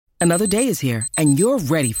Another day is here, and you're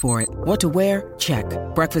ready for it. What to wear? Check.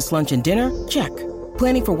 Breakfast, lunch, and dinner? Check.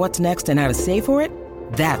 Planning for what's next and how to save for it?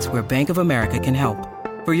 That's where Bank of America can help.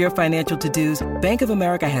 For your financial to-dos, Bank of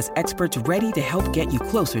America has experts ready to help get you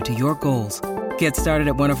closer to your goals. Get started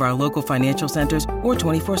at one of our local financial centers or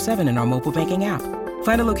 24/7 in our mobile banking app.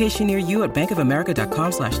 Find a location near you at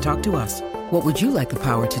bankofamerica.com/talktous. What would you like the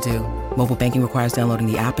power to do? Mobile banking requires downloading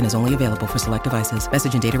the app and is only available for select devices.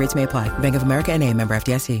 Message and data rates may apply. Bank of America N.A., member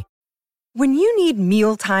FDIC. When you need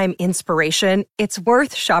mealtime inspiration, it's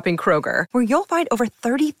worth shopping Kroger, where you'll find over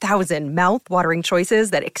 30,000 mouth-watering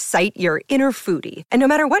choices that excite your inner foodie. And no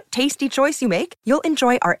matter what tasty choice you make, you'll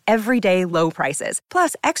enjoy our everyday low prices,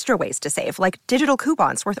 plus extra ways to save, like digital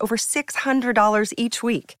coupons worth over $600 each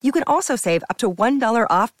week. You can also save up to $1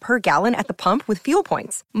 off per gallon at the pump with fuel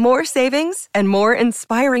points. More savings and more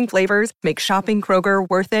inspiring flavors make shopping Kroger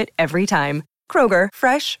worth it every time. Kroger,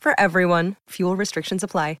 fresh for everyone. Fuel restrictions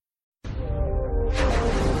apply.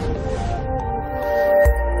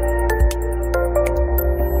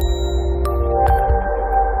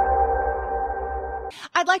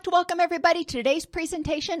 I'd like to welcome everybody to today's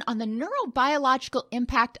presentation on the neurobiological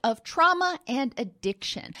impact of trauma and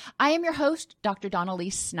addiction. I am your host, Dr.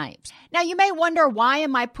 Dawn-Elise Snipes. Now, you may wonder, why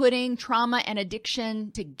am I putting trauma and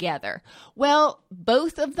addiction together? Well,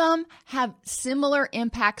 both of them have similar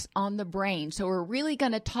impacts on the brain. So we're really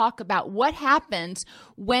going to talk about what happens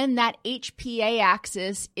when that HPA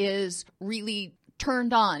axis is really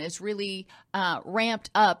turned on, is really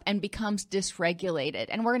ramped up and becomes dysregulated.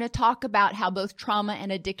 And we're going to talk about how both trauma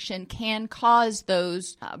and addiction can cause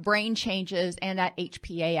those brain changes and that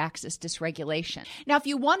HPA axis dysregulation. Now, if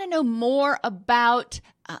you want to know more about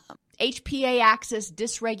HPA axis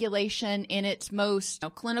dysregulation in its most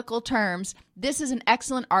clinical terms, this is an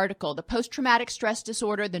excellent article, The Post-Traumatic Stress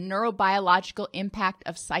Disorder, the Neurobiological Impact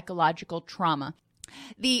of Psychological Trauma.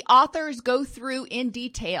 The authors go through in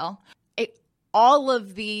detail all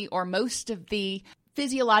of the, or most of the,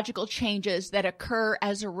 physiological changes that occur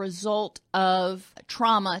as a result of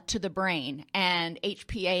trauma to the brain and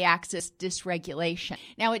HPA axis dysregulation.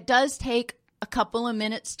 Now, it does take a couple of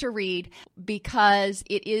minutes to read because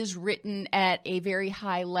it is written at a very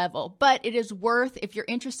high level, but it is worth, if you're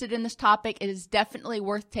interested in this topic, it is definitely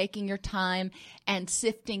worth taking your time and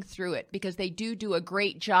sifting through it, because they do a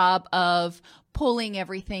great job of pulling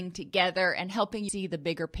everything together and helping you see the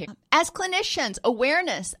bigger picture. As clinicians,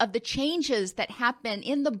 awareness of the changes that happen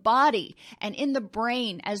in the body and in the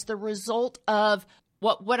brain as the result of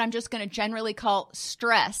what I'm just going to generally call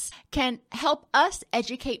stress can help us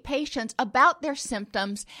educate patients about their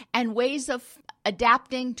symptoms and ways of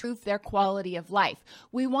adapting to their quality of life.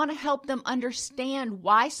 We want to help them understand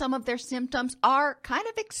why some of their symptoms are kind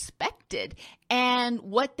of expected and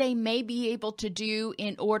what they may be able to do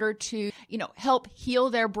in order to, help heal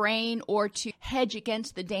their brain or to hedge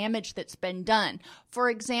against the damage that's been done. For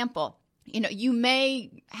example, you may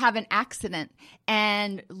have an accident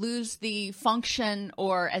and lose the function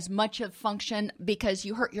or as much of function because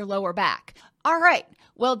you hurt your lower back. All right.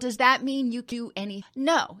 Well, does that mean you do any?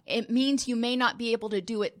 No, it means you may not be able to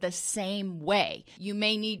do it the same way. You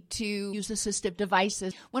may need to use assistive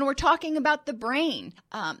devices. When we're talking about the brain,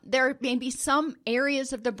 there may be some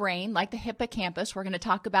areas of the brain, like the hippocampus, we're going to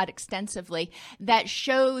talk about extensively, that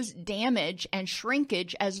shows damage and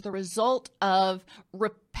shrinkage as the result of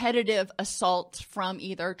repetitive assaults from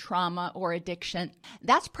either trauma or addiction.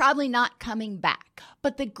 That's probably not coming back.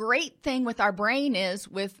 But the great thing with our brain is,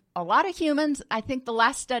 with a lot of humans, I think the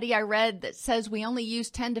last study I read that says we only use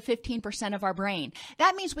 10 to 15% of our brain.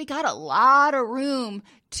 That means we got a lot of room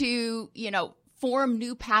to, form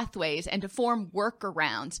new pathways and to form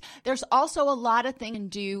workarounds. There's also a lot of things you can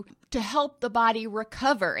do to help the body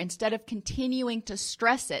recover instead of continuing to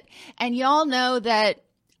stress it. And y'all know that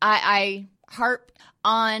I harp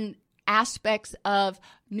on aspects of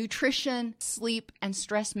nutrition, sleep, and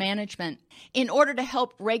stress management in order to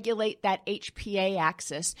help regulate that HPA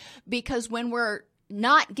axis. Because when we're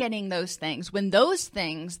not getting those things, when those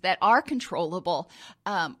things that are controllable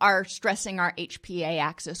are stressing our HPA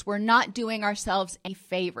axis, we're not doing ourselves any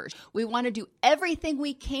favors. We want to do everything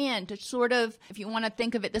we can to sort of, if you want to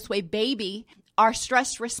think of it this way, baby our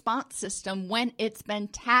stress response system when it's been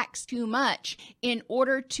taxed too much in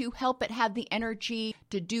order to help it have the energy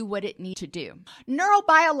to do what it needs to do.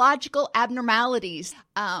 Neurobiological abnormalities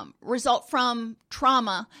result from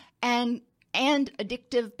trauma and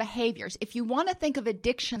addictive behaviors. If you want to think of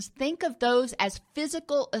addictions, think of those as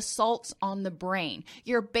physical assaults on the brain.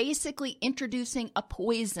 You're basically introducing a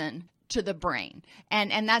poison to the brain.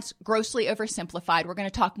 And that's grossly oversimplified. We're going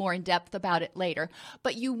to talk more in depth about it later.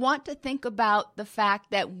 But you want to think about the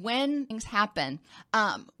fact that when things happen,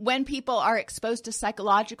 when people are exposed to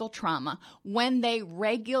psychological trauma, when they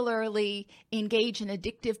regularly engage in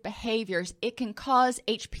addictive behaviors, it can cause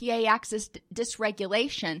HPA axis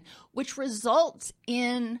dysregulation, which results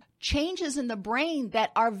in changes in the brain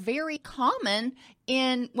that are very common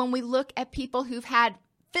when we look at people who've had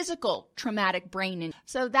physical traumatic brain injury.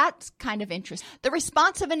 So that's kind of interesting. The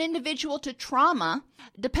response of an individual to trauma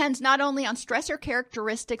depends not only on stressor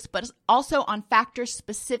characteristics, but also on factors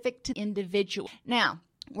specific to the individual. Now,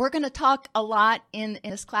 we're going to talk a lot in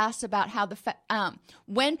this class about how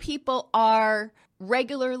when people are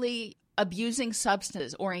regularly abusing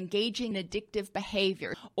substances or engaging in addictive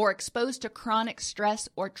behavior or exposed to chronic stress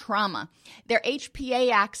or trauma, their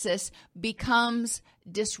HPA axis becomes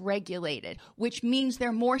dysregulated, which means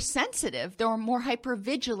they're more sensitive, they're more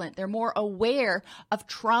hypervigilant, they're more aware of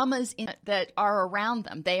traumas that are around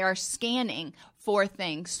them. They are scanning for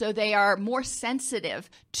things, so they are more sensitive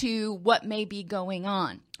to what may be going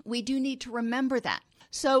on. We do need to remember that.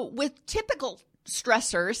 So with typical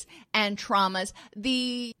stressors and traumas,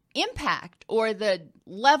 the impact or the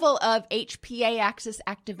level of HPA axis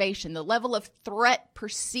activation, the level of threat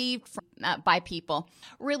perceived by people,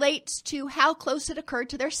 relates to how close it occurred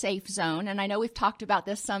to their safe zone. And I know we've talked about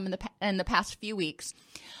this some in the past few weeks.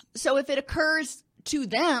 So if it occurs to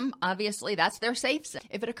them, obviously that's their safe zone.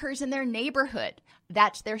 If it occurs in their neighborhood,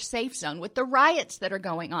 that's their safe zone. With the riots that are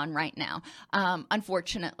going on right now,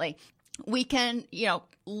 unfortunately, we can,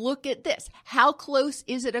 look at this. How close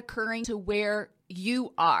is it occurring to where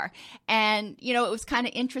you are? And, it was kind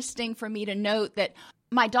of interesting for me to note that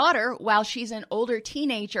my daughter, while she's an older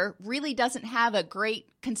teenager, really doesn't have a great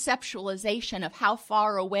conceptualization of how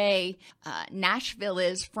far away Nashville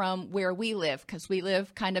is from where we live, because we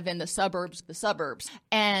live kind of in the suburbs.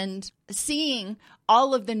 And seeing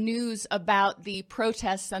all of the news about the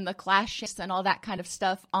protests and the clashes and all that kind of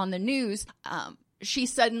stuff on the news, she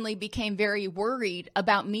suddenly became very worried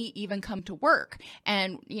about me even come to work.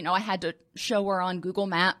 And, I had to show her on Google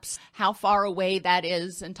Maps how far away that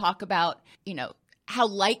is and talk about, how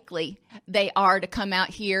likely they are to come out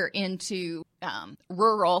here into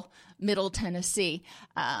rural Middle Tennessee,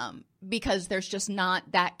 because there's just not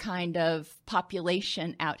that kind of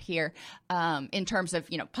population out here in terms of,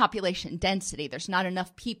 population density. There's not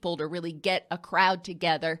enough people to really get a crowd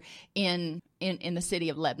together in the city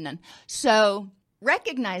of Lebanon. So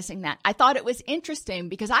recognizing that, I thought it was interesting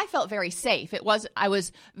because I felt very safe. I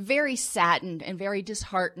was very saddened and very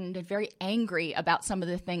disheartened and very angry about some of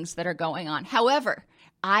the things that are going on. However,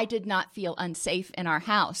 I did not feel unsafe in our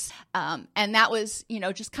house. And that was,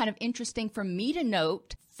 just kind of interesting for me to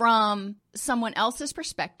note from someone else's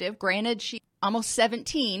perspective. Granted, she's almost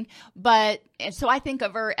 17, but so I think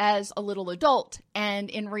of her as a little adult.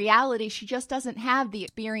 And in reality, she just doesn't have the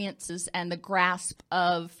experiences and the grasp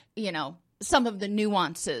of, some of the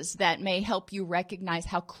nuances that may help you recognize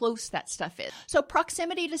how close that stuff is. So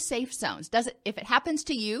proximity to safe zones. If it happens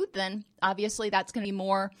to you, then obviously that's going to be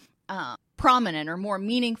more prominent or more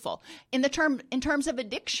meaningful. In terms of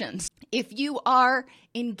addictions, if you are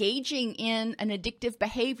engaging in an addictive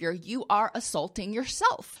behavior, you are assaulting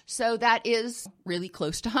yourself. So that is really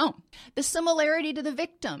close to home. The similarity to the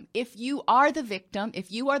victim. If you are the victim,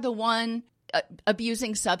 if you are the one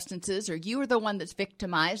abusing substances, or you are the one that's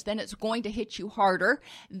victimized, then it's going to hit you harder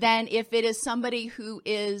than if it is somebody who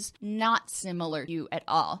is not similar to you at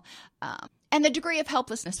all. And the degree of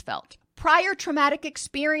helplessness felt. Prior traumatic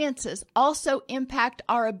experiences also impact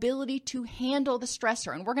our ability to handle the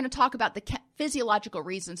stressor. And we're going to talk about the physiological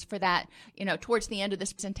reasons for that, towards the end of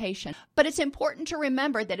this presentation. But it's important to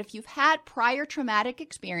remember that if you've had prior traumatic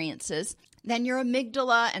experiences, then your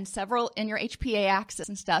amygdala and several in your HPA axis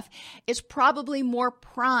and stuff is probably more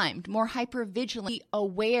primed, more hypervigilantly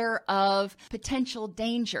aware of potential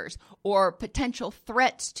dangers or potential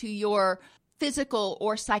threats to your physical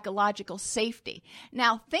or psychological safety.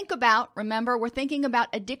 Now, remember, we're thinking about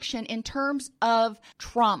addiction in terms of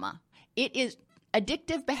trauma.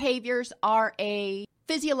 Addictive behaviors are a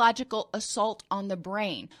physiological assault on the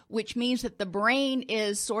brain, which means that the brain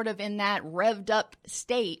is sort of in that revved up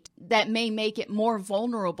state that may make it more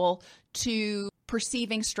vulnerable to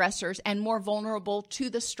perceiving stressors and more vulnerable to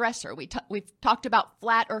the stressor. We've talked about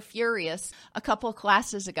flat or furious a couple of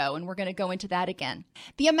classes ago, and we're going to go into that again.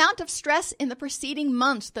 The amount of stress in the preceding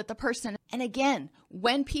months that the person, and again,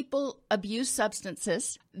 when people abuse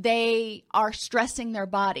substances, they are stressing their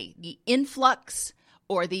body. The influx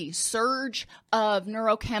or the surge of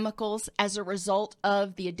neurochemicals as a result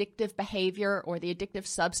of the addictive behavior or the addictive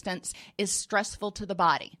substance is stressful to the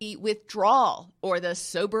body. The withdrawal or the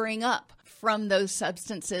sobering up from those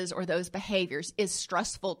substances or those behaviors is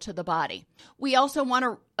stressful to the body. We also want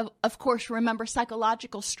to, of course, remember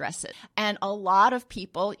psychological stresses. And a lot of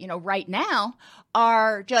people, right now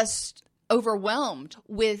are just overwhelmed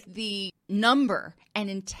with the number and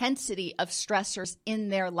intensity of stressors in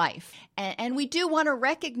their life. And we do want to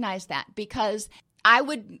recognize that, because I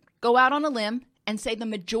would go out on a limb and say the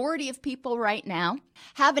majority of people right now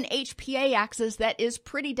have an HPA axis that is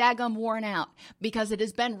pretty daggum worn out because it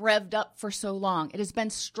has been revved up for so long. It has been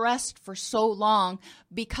stressed for so long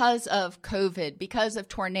because of COVID, because of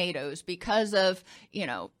tornadoes, because of,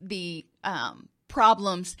 the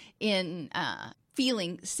problems in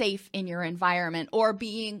feeling safe in your environment or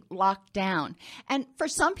being locked down. And for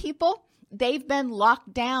some people, they've been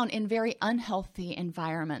locked down in very unhealthy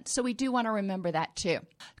environments. So we do want to remember that too.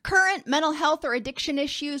 Current mental health or addiction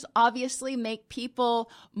issues obviously make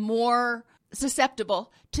people more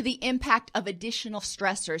susceptible to the impact of additional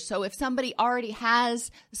stressors. So if somebody already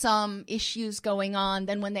has some issues going on,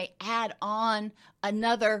 then when they add on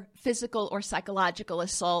another physical or psychological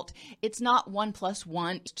assault, it's not 1 +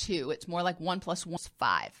 1 is 2. It's more like 1 + 1 is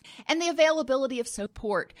 5. And the availability of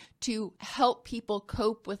support to help people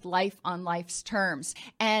cope with life on life's terms.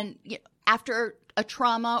 And after a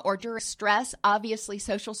trauma or during stress, obviously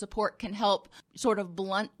social support can help sort of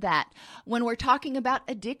blunt that. When we're talking about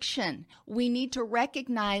addiction, we need to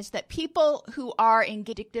recognize that people who are in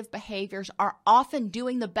addictive behaviors are often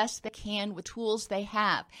doing the best they can with tools they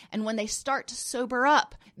have. And when they start to sober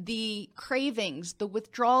up, the cravings, the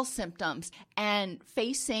withdrawal symptoms, and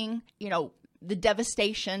facing, the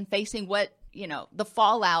devastation, facing what, the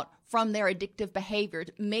fallout from their addictive behavior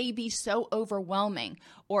may be so overwhelming,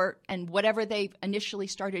 and whatever they've initially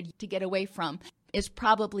started to get away from is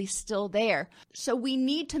probably still there. So we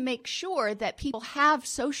need to make sure that people have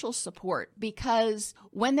social support, because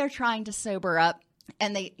when they're trying to sober up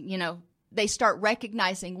and they start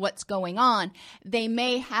recognizing what's going on, they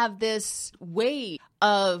may have this wave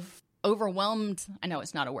of overwhelmed, I know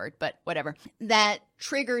it's not a word, but whatever, that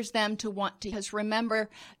triggers them to want to, because remember,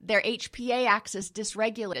 their HPA axis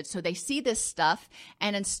dysregulated. So they see this stuff,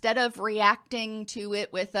 and instead of reacting to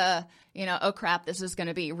it with oh crap, this is going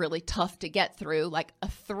to be really tough to get through, like a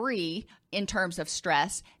 3 in terms of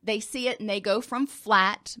stress, they see it and they go from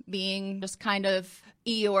flat, being just kind of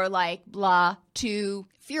Eeyore like blah, to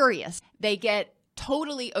furious. They get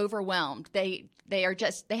totally overwhelmed. They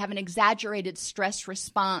have an exaggerated stress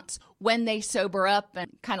response when they sober up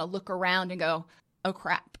and kind of look around and go, oh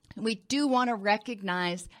crap. We do want to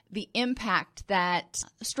recognize the impact that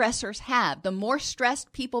stressors have. The more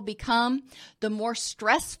stressed people become, the more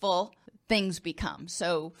stressful things become.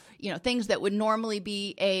 So, things that would normally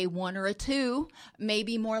be a 1 or a 2, may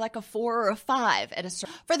be more like a 4 or a 5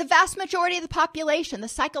 for the vast majority of the population. The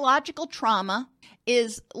psychological trauma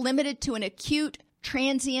is limited to an acute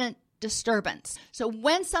transient disturbance. So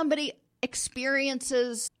when somebody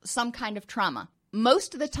experiences some kind of trauma,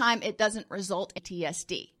 most of the time it doesn't result in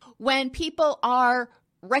PTSD. When people are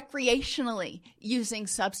recreationally using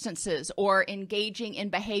substances or engaging in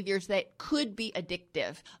behaviors that could be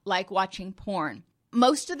addictive, like watching porn,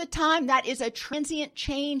 most of the time that is a transient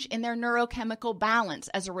change in their neurochemical balance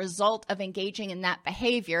as a result of engaging in that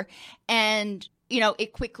behavior, and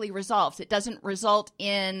it quickly resolves. It doesn't result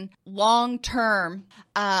in long-term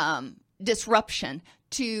disruption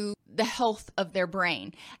to the health of their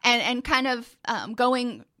brain. And kind of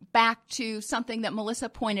going back to something that Melissa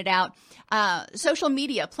pointed out, social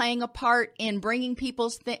media playing a part in bringing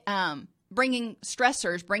bringing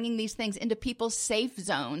stressors, bringing these things into people's safe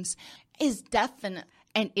zones is definitely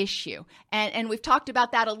an issue. And we've talked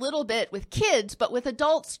about that a little bit with kids, but with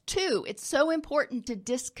adults too. It's so important to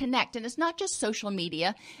disconnect. And it's not just social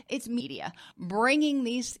media, it's media, bringing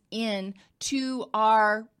these in to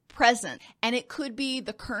our present. And it could be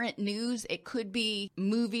the current news. It could be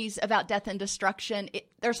movies about death and destruction.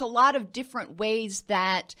 There's a lot of different ways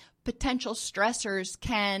that potential stressors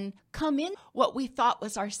can come in what we thought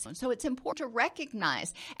was our son. So it's important to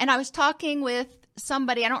recognize. And I was talking with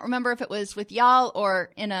somebody, I don't remember if it was with y'all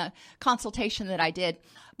or in a consultation that I did,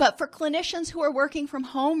 but for clinicians who are working from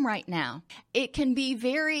home right now, it can be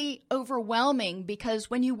very overwhelming, because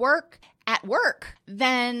when you work at work,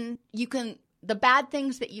 then the bad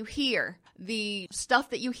things that you hear, the stuff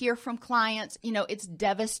that you hear from clients, it's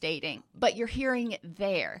devastating, but you're hearing it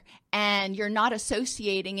there and you're not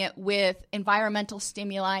associating it with environmental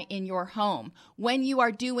stimuli in your home. When you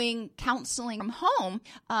are doing counseling from home,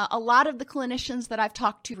 a lot of the clinicians that I've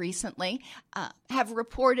talked to recently have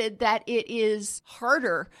reported that it is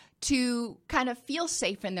harder to kind of feel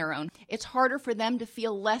safe in their own. It's harder for them to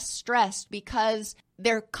feel less stressed because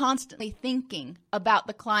they're constantly thinking about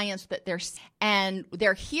the clients that and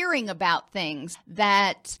they're hearing about things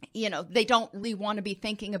that, they don't really want to be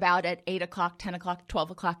thinking about at 8 o'clock, 10 o'clock,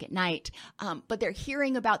 12 o'clock at night. But they're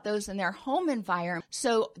hearing about those in their home environment.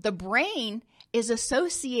 So the brain is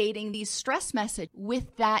associating these stress messages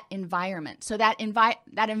with that environment. So that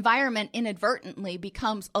environment inadvertently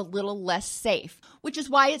becomes a little less safe, which is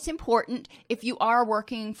why it's important if you are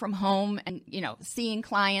working from home and, seeing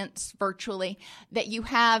clients virtually, that you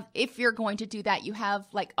have, if you're going to do that, you have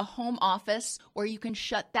like a home office where you can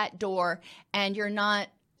shut that door and you're not,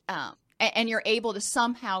 and you're able to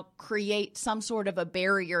somehow create some sort of a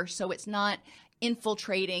barrier so it's not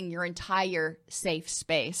infiltrating your entire safe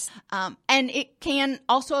space. And it can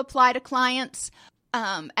also apply to clients,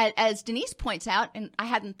 as Denise points out, and I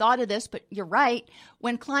hadn't thought of this, but you're right,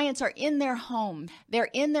 when clients are in their home, they're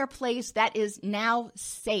in their place that is now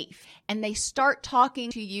safe, and they start talking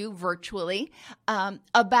to you virtually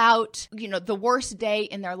about, the worst day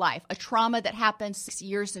in their life, a trauma that happened 6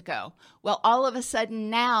 years ago. Well, all of a sudden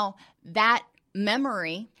now that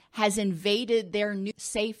memory has invaded their new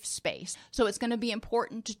safe space. So it's going to be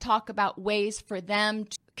important to talk about ways for them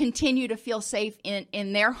to continue to feel safe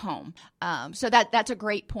in their home. So that's a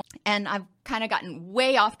great point. And I've kind of gotten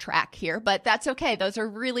way off track here, but that's okay. Those are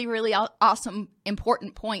really, really awesome,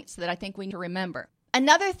 important points that I think we need to remember.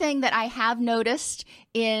 Another thing that I have noticed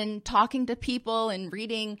in talking to people and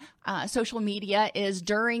reading social media is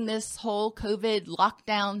during this whole COVID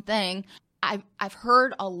lockdown thing, I've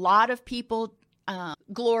heard a lot of people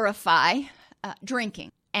glorify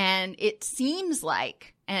drinking. And it seems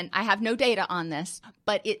like, and I have no data on this,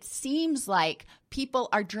 but it seems like people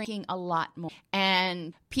are drinking a lot more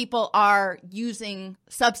and people are using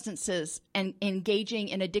substances and engaging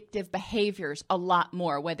in addictive behaviors a lot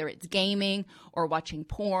more, whether it's gaming or watching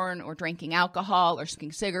porn or drinking alcohol or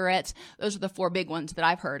smoking cigarettes. Those are the 4 big ones that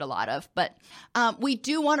I've heard a lot of. But we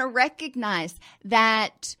do want to recognize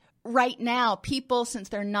that right now, people, since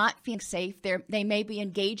they're not feeling safe, they may be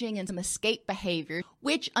engaging in some escape behavior,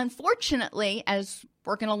 which unfortunately, as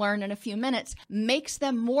we're going to learn in a few minutes, makes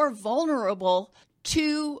them more vulnerable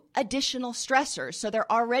to additional stressors. So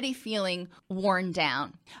they're already feeling worn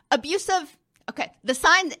down. The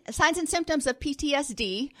signs and symptoms of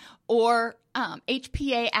PTSD or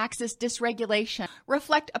HPA axis dysregulation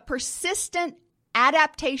reflect a persistent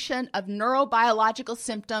adaptation of neurobiological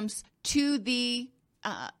symptoms to the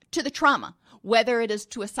trauma, whether it is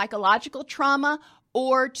to a psychological trauma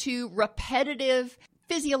or to repetitive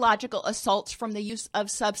physiological assaults from the use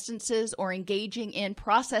of substances or engaging in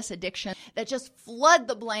process addiction that just flood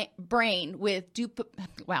the brain with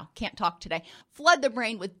flood the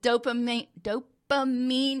brain with dopamine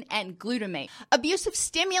and glutamate. Abusive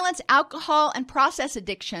stimulants, alcohol, and process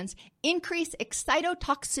addictions increase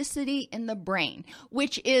excitotoxicity in the brain,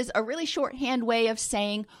 which is a really shorthand way of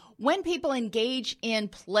saying when people engage in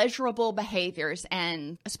pleasurable behaviors,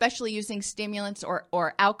 and especially using stimulants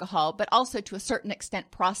or alcohol, but also to a certain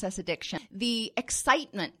extent process addiction, the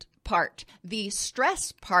excitement part, the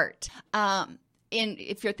stress part,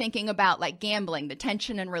 if you're thinking about like gambling, the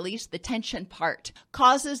tension and release, the tension part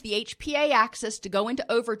causes the HPA axis to go into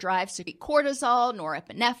overdrive, so cortisol,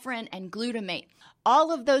 norepinephrine, and glutamate.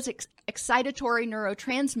 All of those excitatory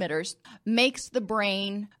neurotransmitters makes the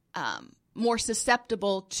brain more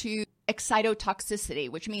susceptible to excitotoxicity,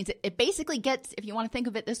 which means it basically gets, if you want to think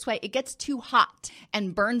of it this way, it gets too hot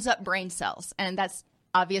and burns up brain cells. And that's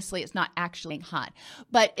obviously, it's not actually hot,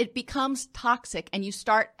 but it becomes toxic and you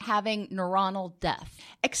start having neuronal death.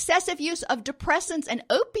 Excessive use of depressants and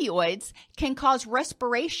opioids can cause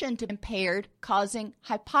respiration to be impaired, causing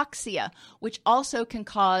hypoxia, which also can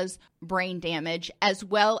cause brain damage, as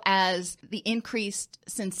well as the increased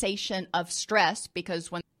sensation of stress, because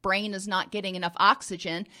when the brain is not getting enough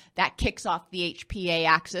oxygen, that kicks off the HPA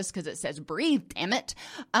axis because it says, breathe, damn it.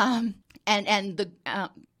 And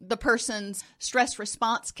the person's stress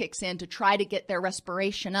response kicks in to try to get their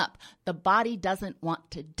respiration up. The body doesn't want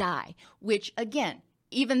to die, which again,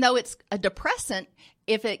 even though it's a depressant,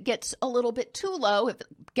 if it gets a little bit too low, if it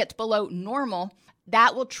gets below normal,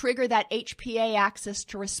 that will trigger that HPA axis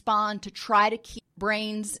to respond to try to keep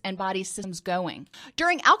brains and body systems going.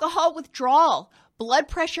 During alcohol withdrawal, blood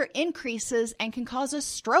pressure increases and can cause a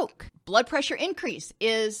stroke. Blood pressure increase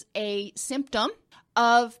is a symptom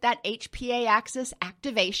of that HPA axis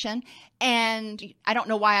activation. And I don't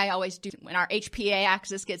know why I always do. When our HPA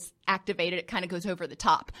axis gets activated, it kind of goes over the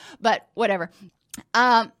top, but whatever.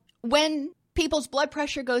 When people's blood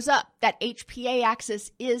pressure goes up, that HPA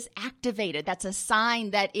axis is activated. That's a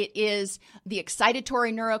sign that it is the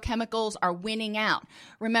excitatory neurochemicals are winning out.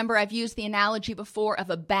 Remember, I've used the analogy before of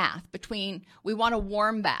a bath. We want a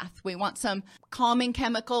warm bath. We want some calming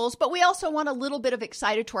chemicals, but we also want a little bit of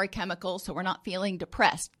excitatory chemicals so we're not feeling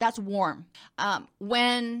depressed. That's warm.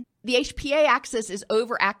 When the HPA axis is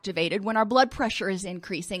overactivated, when our blood pressure is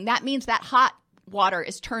increasing, that means that hot water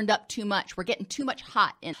is turned up too much. We're getting too much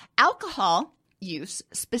hot in. Alcohol use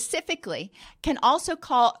specifically can also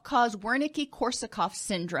cause Wernicke-Korsakoff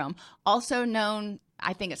syndrome, also known,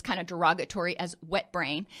 I think it's kind of derogatory, as wet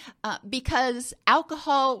brain, because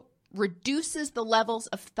alcohol reduces the levels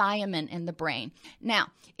of thiamine in the brain. Now,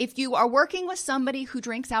 if you are working with somebody who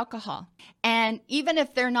drinks alcohol, and even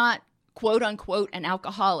if they're not quote unquote an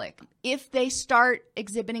alcoholic, if they start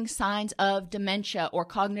exhibiting signs of dementia or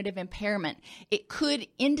cognitive impairment, it could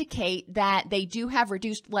indicate that they do have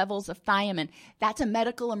reduced levels of thiamine. That's a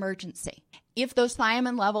medical emergency. If those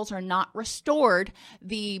thiamine levels are not restored,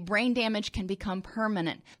 the brain damage can become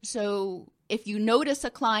permanent. So if you notice a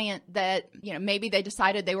client that, maybe they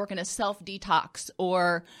decided they were going to self-detox,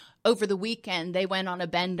 or over the weekend they went on a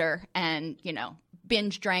bender and,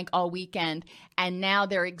 binge drank all weekend, and now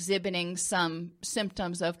they're exhibiting some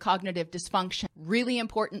symptoms of cognitive dysfunction, really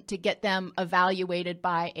important to get them evaluated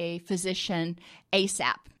by a physician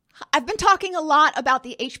ASAP. I've been talking a lot about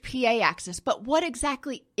the HPA axis, but what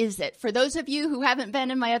exactly is it? For those of you who haven't been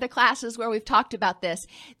in my other classes where we've talked about this,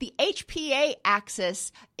 the HPA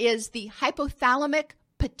axis is the hypothalamic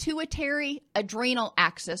pituitary adrenal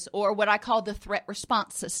axis, or what I call the threat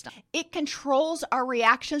response system. It controls our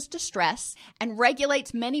reactions to stress and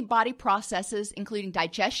regulates many body processes, including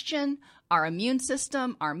digestion, our immune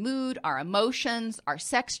system, our mood, our emotions, our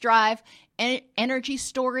sex drive, energy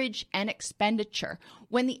storage, and expenditure.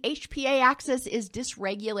 When the HPA axis is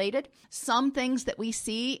dysregulated, some things that we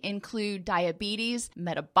see include diabetes,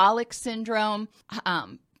 metabolic syndrome,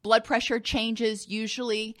 blood pressure changes,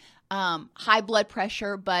 usually high blood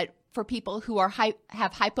pressure, but for people who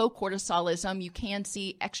have hypocortisolism, you can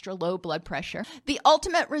see extra low blood pressure. The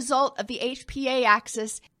ultimate result of the HPA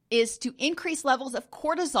axis is to increase levels of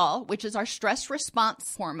cortisol, which is our stress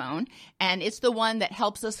response hormone, and it's the one that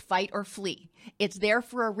helps us fight or flee. It's there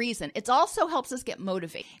for a reason. It also helps us get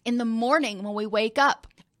motivated. In the morning when we wake up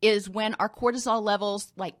is when our cortisol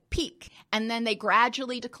levels peak, and then they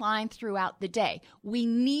gradually decline throughout the day. We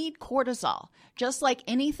need cortisol. Just like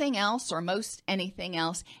anything else, or most anything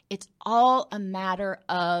else, it's all a matter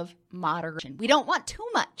of moderation. We don't want too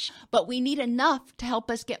much, but we need enough to help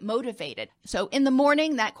us get motivated. So in the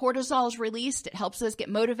morning, that cortisol is released. It helps us get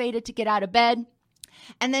motivated to get out of bed,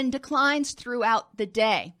 and then declines throughout the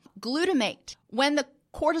day. Glutamate, when the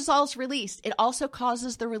cortisol is released, it also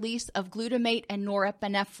causes the release of glutamate and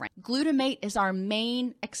norepinephrine. Glutamate is our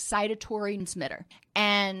main excitatory transmitter,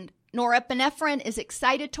 and norepinephrine is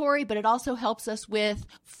excitatory, but it also helps us with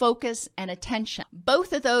focus and attention.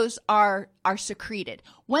 Both of those are secreted.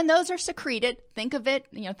 When those are secreted, think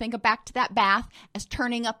back to that bath as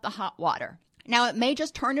turning up the hot water. Now, it may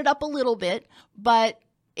just turn it up a little bit, but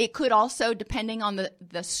it could also, depending on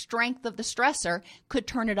the strength of the stressor, could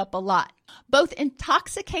turn it up a lot. Both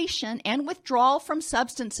intoxication and withdrawal from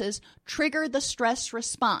substances trigger the stress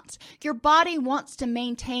response. Your body wants to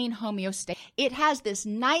maintain homeostasis. It has this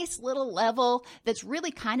nice little level that's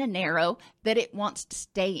really kind of narrow that it wants to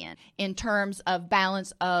stay in terms of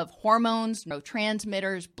balance of hormones,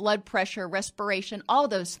 neurotransmitters, blood pressure, respiration, all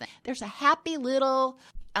those things. There's a happy little,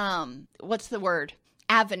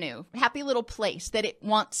 avenue, happy little place that it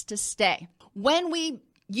wants to stay. When we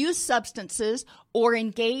use substances or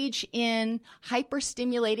engage in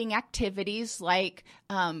hyperstimulating activities like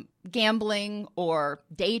gambling or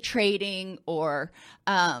day trading or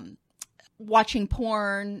watching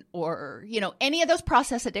porn or, any of those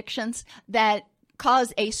process addictions that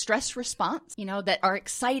cause a stress response, that are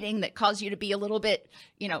exciting, that cause you to be a little bit,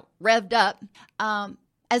 revved up,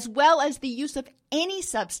 as well as the use of any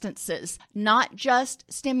substances, not just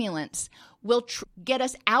stimulants, will get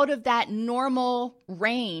us out of that normal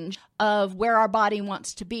range of where our body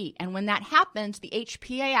wants to be. And when that happens, the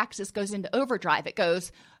HPA axis goes into overdrive. It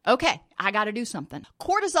goes, okay, I got to do something.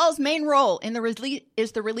 Cortisol's main role in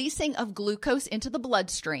is the releasing of glucose into the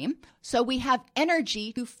bloodstream, so we have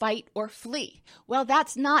energy to fight or flee. Well,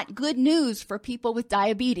 that's not good news for people with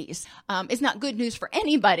diabetes. It's not good news for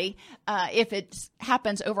anybody if it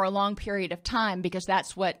happens over a long period of time, because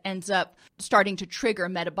that's what ends up starting to trigger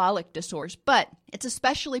metabolic disorders. But it's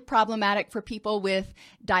especially problematic for people with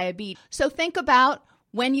diabetes. So think about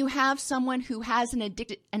when you have someone who has an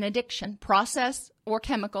addiction, process or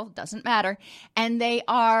chemical, doesn't matter, and they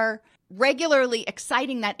are regularly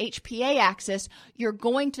exciting that HPA axis, you're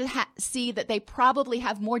going to see that they probably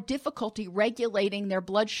have more difficulty regulating their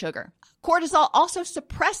blood sugar. Cortisol also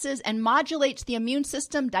suppresses and modulates the immune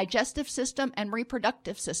system, digestive system, and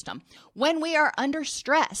reproductive system. When we are under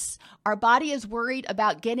stress, our body is worried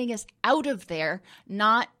about getting us out of there,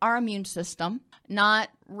 not our immune system, not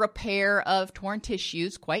repair of torn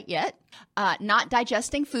tissues quite yet, not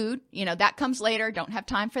digesting food, that comes later, don't have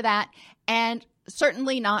time for that, and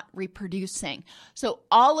certainly not reproducing. So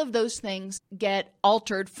all of those things get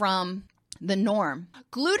altered from the norm.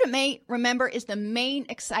 Glutamate, remember, is the main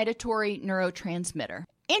excitatory neurotransmitter.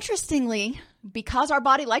 Interestingly, because our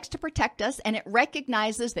body likes to protect us and it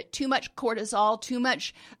recognizes that too much cortisol, too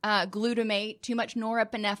much glutamate, too much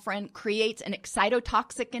norepinephrine creates an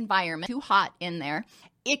excitotoxic environment, too hot in there,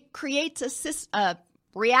 it creates a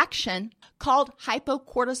reaction called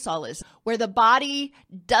hypocortisolism, where the body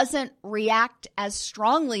doesn't react as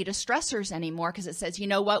strongly to stressors anymore because it says, you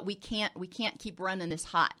know what, we can't keep running this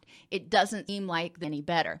hot. It doesn't seem like any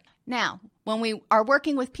better. Now, when we are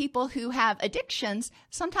working with people who have addictions,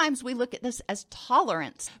 sometimes we look at this as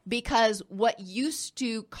tolerance, because what used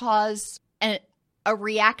to cause a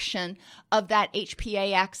reaction of that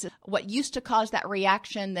HPA axis, what used to cause that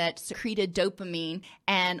reaction that secreted dopamine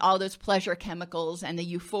and all those pleasure chemicals and the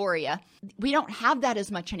euphoria, we don't have that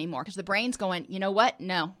as much anymore because the brain's going, you know what?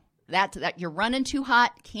 No, that you're running too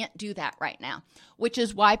hot. Can't do that right now, which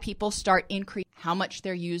is why people start increasing how much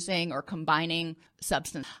they're using or combining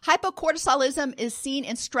substance. Hypocortisolism is seen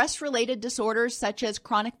in stress-related disorders such as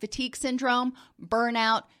chronic fatigue syndrome,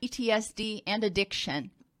 burnout, PTSD, and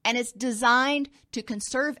addiction. And it's designed to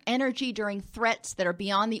conserve energy during threats that are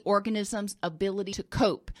beyond the organism's ability to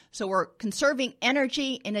cope. So we're conserving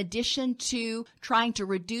energy in addition to trying to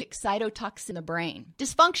reduce excitotoxin in the brain.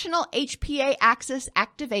 Dysfunctional HPA axis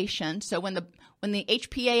activation. So when the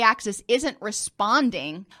HPA axis isn't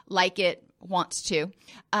responding like it wants to,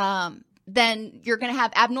 then you're going to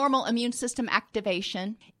have abnormal immune system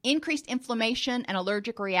activation, increased inflammation and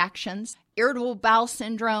allergic reactions, irritable bowel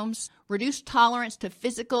syndromes, reduced tolerance to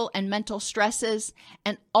physical and mental stresses,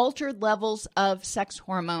 and altered levels of sex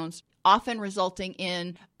hormones, often resulting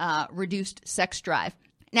in reduced sex drive.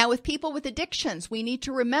 Now, with people with addictions, we need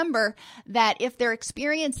to remember that if they're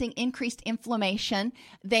experiencing increased inflammation,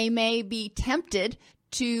 they may be tempted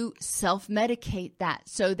to self-medicate that.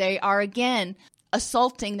 So they are, again,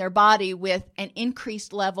 assaulting their body with an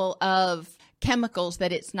increased level of chemicals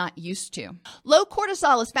that it's not used to. Low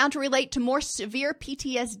cortisol is found to relate to more severe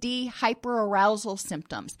PTSD, hyperarousal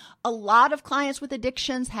symptoms. A lot of clients with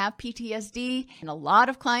addictions have PTSD, and a lot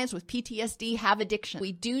of clients with PTSD have addiction.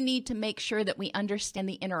 We do need to make sure that we understand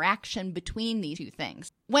the interaction between these two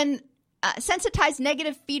things. When sensitized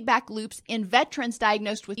negative feedback loops in veterans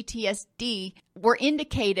diagnosed with PTSD were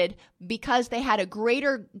indicated because they had a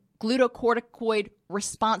greater glucocorticoid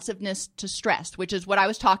responsiveness to stress, which is what I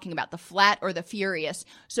was talking about, the flat or the furious.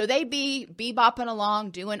 So they'd be bebopping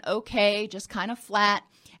along, doing okay, just kind of flat.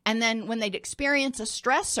 And then when they'd experience a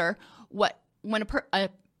stressor, when a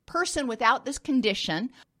person without this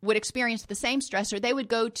condition would experience the same stressor, they would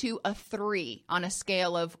go to a 3 on a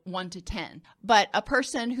scale of 1 to 10. But a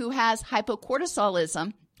person who has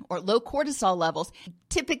hypocortisolism or low cortisol levels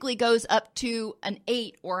typically goes up to an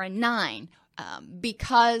 8 or a 9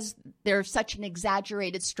 because there's such an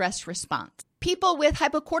exaggerated stress response. People with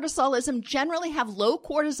hypocortisolism generally have low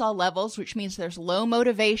cortisol levels, which means there's low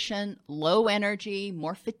motivation, low energy,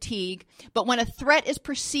 more fatigue. But when a threat is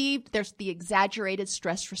perceived, there's the exaggerated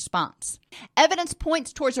stress response. Evidence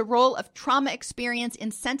points towards a role of trauma experience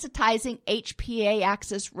in sensitizing HPA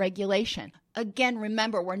axis regulation. Again,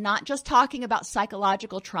 remember, we're not just talking about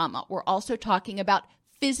psychological trauma. We're also talking about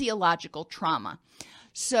physiological trauma.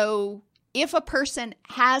 So if a person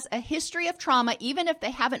has a history of trauma, even if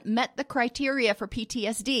they haven't met the criteria for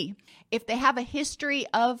PTSD, if they have a history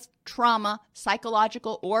of trauma,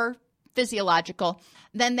 psychological or physiological,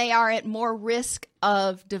 then they are at more risk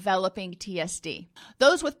of developing PTSD.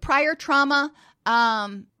 Those with prior trauma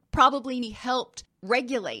probably need helped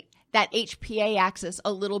regulate that HPA axis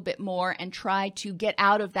a little bit more and try to get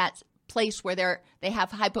out of that place where they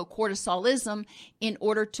have hypocortisolism in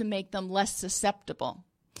order to make them less susceptible.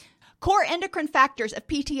 Core endocrine factors of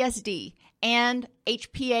PTSD and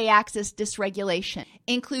HPA axis dysregulation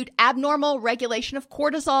include abnormal regulation of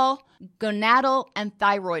cortisol, gonadal, and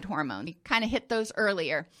thyroid hormone. We kind of hit those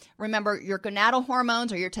earlier. Remember, your gonadal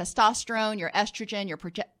hormones are your testosterone, your estrogen, your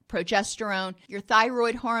progesterone. Your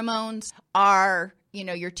thyroid hormones are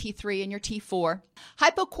your T3 and your T4.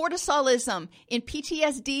 Hypocortisolism in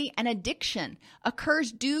PTSD and addiction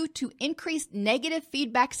occurs due to increased negative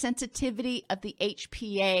feedback sensitivity of the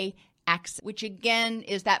HPA axis, which again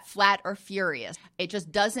is that flat or furious. It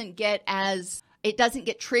just doesn't get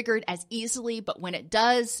triggered as easily, but when it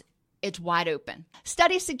does, it's wide open.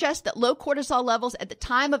 Studies suggest that low cortisol levels at the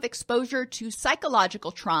time of exposure to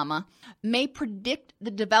psychological trauma may predict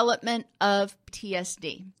the development of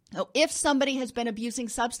PTSD. So if somebody has been abusing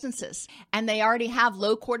substances and they already have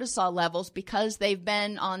low cortisol levels because they've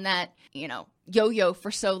been on that, yo-yo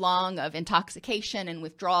for so long of intoxication and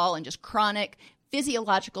withdrawal and just chronic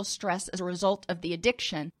physiological stress as a result of the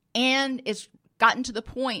addiction, and it's gotten to the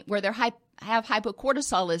point where they're have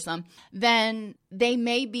hypocortisolism, then they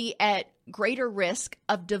may be at greater risk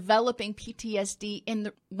of developing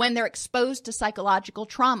PTSD when they're exposed to psychological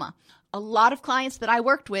trauma. A lot of clients that I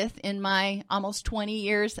worked with in my almost 20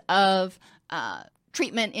 years of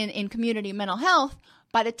treatment in community mental health,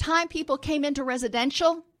 by the time people came into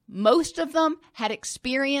residential, most of them had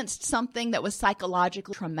experienced something that was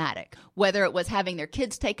psychologically traumatic, whether it was having their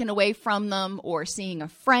kids taken away from them or seeing a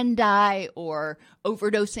friend die or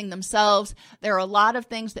overdosing themselves. There are a lot of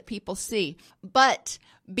things that people see. But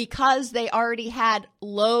because they already had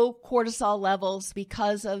low cortisol levels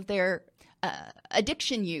because of their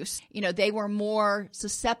addiction use, they were more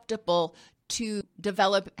susceptible to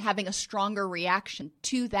having a stronger reaction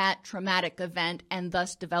to that traumatic event and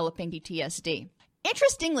thus developing PTSD.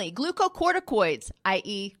 Interestingly, glucocorticoids,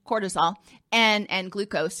 i.e. cortisol and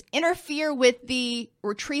glucose, interfere with the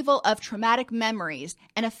retrieval of traumatic memories,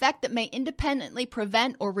 an effect that may independently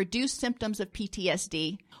prevent or reduce symptoms of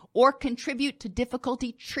PTSD or contribute to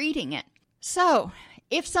difficulty treating it. So,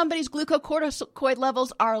 if somebody's glucocorticoid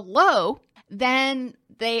levels are low, then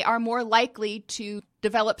they are more likely to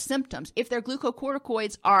develop symptoms. If their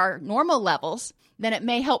glucocorticoids are normal levels, then it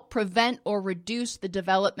may help prevent or reduce the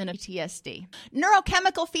development of PTSD.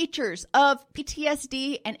 Neurochemical features of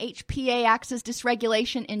PTSD and HPA axis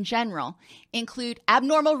dysregulation in general include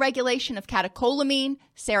abnormal regulation of catecholamine,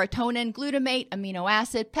 serotonin, glutamate, amino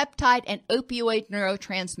acid, peptide, and opioid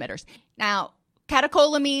neurotransmitters. Now,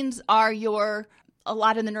 catecholamines are a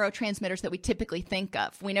lot of the neurotransmitters that we typically think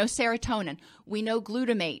of. We know serotonin. We know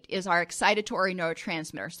glutamate is our excitatory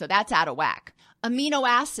neurotransmitter, so that's out of whack. Amino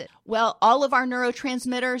acid. Well, all of our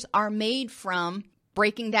neurotransmitters are made from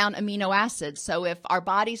breaking down amino acids. So if our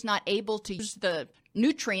body's not able to use the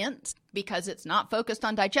nutrients because it's not focused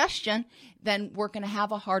on digestion, then we're going to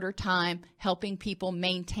have a harder time helping people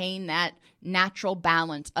maintain that natural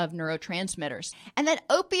balance of neurotransmitters. And then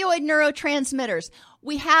opioid neurotransmitters.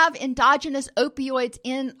 We have endogenous opioids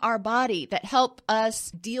in our body that help us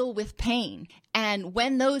deal with pain. And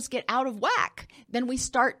when those get out of whack, then we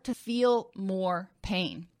start to feel more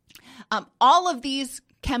pain. All of these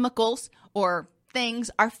chemicals or things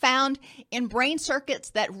are found in brain circuits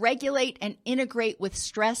that regulate and integrate with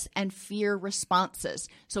stress and fear responses.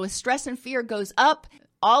 So as stress and fear goes up,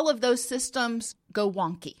 all of those systems go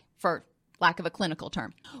wonky, for lack of a clinical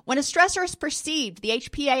term. When a stressor is perceived, the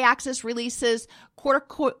HPA axis releases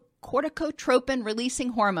corticotropin-releasing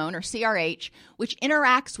hormone, or CRH, which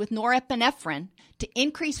interacts with norepinephrine to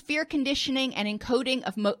increase fear conditioning and encoding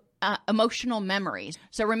of emotional memories.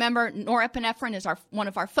 So remember, norepinephrine is one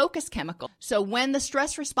of our focus chemicals. So when the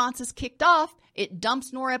stress response is kicked off, it dumps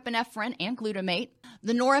norepinephrine and glutamate.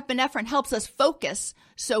 The norepinephrine helps us focus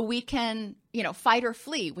so we can, fight or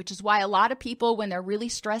flee, which is why a lot of people, when they're really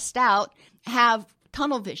stressed out, have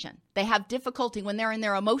tunnel vision. They have difficulty when they're in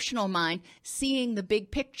their emotional mind seeing the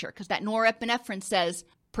big picture because that norepinephrine says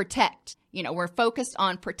protect. We're focused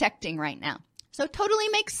on protecting right now. So it totally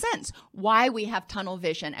makes sense why we have tunnel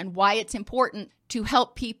vision and why it's important to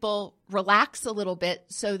help people relax a little bit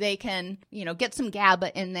so they can, get some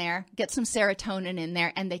GABA in there, get some serotonin in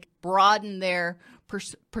there, and they broaden their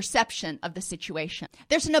perception of the situation.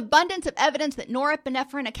 There's an abundance of evidence that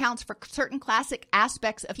norepinephrine accounts for certain classic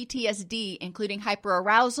aspects of PTSD, including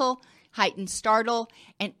hyperarousal, heightened startle,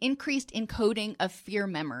 and increased encoding of fear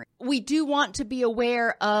memory. We do want to be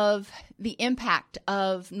aware of the impact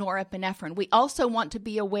of norepinephrine. We also want to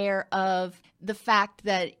be aware of the fact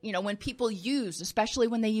that, when people use, especially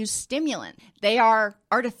when they use stimulant, they are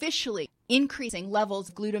artificially increasing levels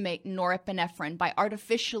of glutamate and norepinephrine by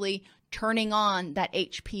artificially turning on that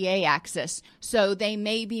HPA axis. So they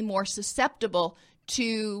may be more susceptible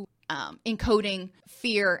to encoding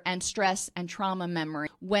fear and stress and trauma memory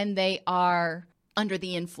when they are under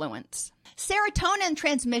the influence. Serotonin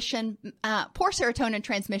transmission, poor serotonin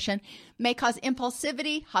transmission may cause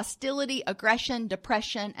impulsivity, hostility, aggression,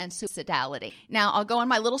 depression, and suicidality. Now, I'll go on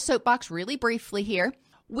my little soapbox really briefly here.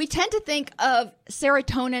 We tend to think of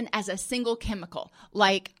serotonin as a single chemical,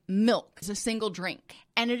 like milk is a single drink.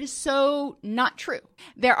 And it is so not true.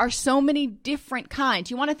 There are so many different kinds.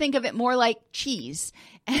 You want to think of it more like cheese,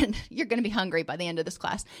 and you're going to be hungry by the end of this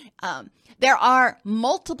class. There are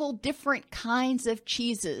multiple different kinds of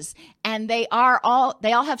cheeses, and they all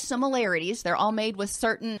have similarities. They're all made with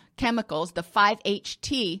certain chemicals, the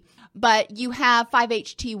 5-HT. But you have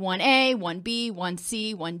 5-HT1A, 1B,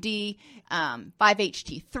 1C, 1D,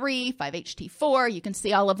 5-HT3, 5-HT4. You can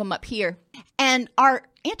see all of them up here. And our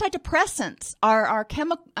antidepressants, our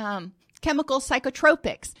chemical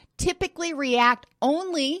psychotropics, typically react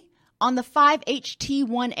only on the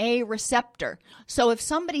 5-HT1A receptor. So if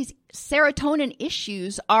somebody's serotonin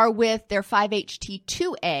issues are with their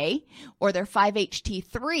 5-HT2A or their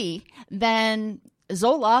 5-HT3, then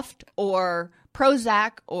Zoloft or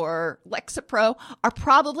Prozac or Lexapro are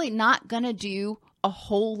probably not going to do a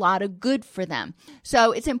whole lot of good for them.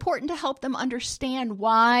 So it's important to help them understand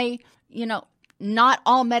why, not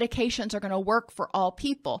all medications are going to work for all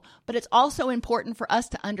people, but it's also important for us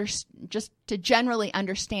to generally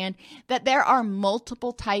understand that there are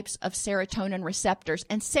multiple types of serotonin receptors,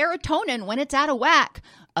 and serotonin, when it's out of whack,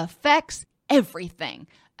 affects everything.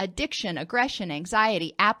 Addiction, aggression,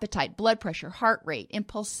 anxiety, appetite, blood pressure, heart rate,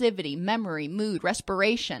 impulsivity, memory, mood,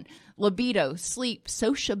 respiration, libido, sleep,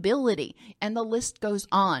 sociability, and the list goes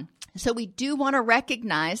on. So we do want to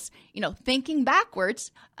recognize, thinking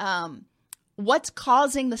backwards, what's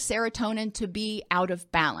causing the serotonin to be out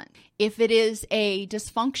of balance. If it is a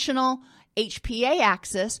dysfunctional HPA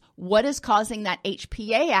axis, what is causing that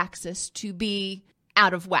HPA axis to be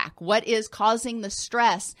out of whack? What is causing the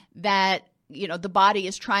stress that the body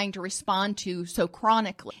is trying to respond to so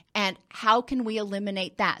chronically? And how can we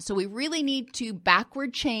eliminate that? So we really need to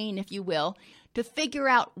backward chain, if you will, to figure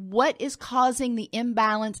out what is causing the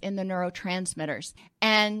imbalance in the neurotransmitters.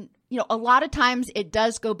 And, a lot of times it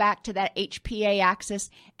does go back to that HPA axis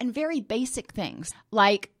and very basic things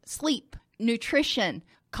like sleep, nutrition,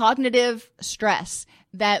 cognitive stress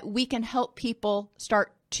that we can help people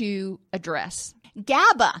start to address.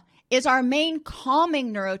 GABA is our main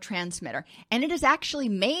calming neurotransmitter, and it is actually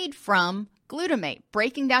made from glutamate.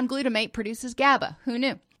 Breaking down glutamate produces GABA. Who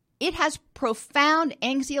knew? It has profound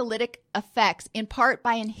anxiolytic effects, in part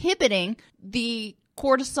by inhibiting the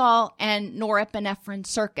cortisol and norepinephrine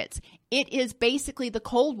circuits. It is basically the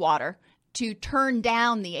cold water to turn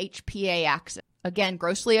down the HPA axis. Again,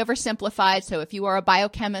 grossly oversimplified, so if you are a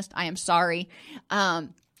biochemist, I am sorry.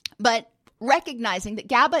 But recognizing that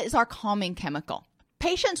GABA is our calming chemical.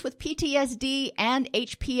 Patients with PTSD and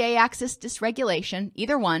HPA axis dysregulation,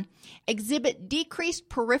 either one, exhibit decreased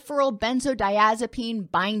peripheral benzodiazepine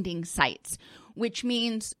binding sites, which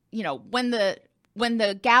means, when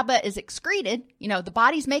the GABA is excreted, the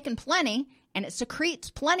body's making plenty and it secretes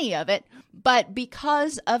plenty of it, but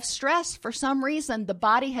because of stress, for some reason, the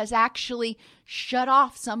body has actually shut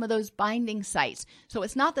off some of those binding sites. So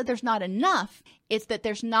it's not that there's not enough, it's that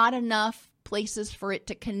there's not enough places for it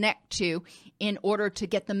to connect to in order to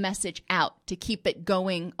get the message out, to keep it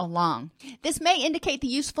going along. This may indicate the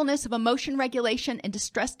usefulness of emotion regulation and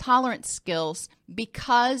distress tolerance skills,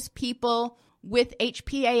 because people with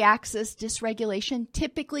HPA axis dysregulation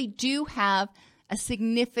typically do have a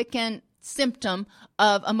significant symptom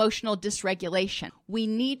of emotional dysregulation. We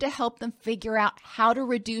need to help them figure out how to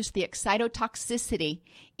reduce the excitotoxicity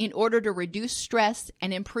in order to reduce stress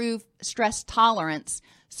and improve stress tolerance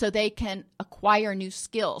so they can acquire new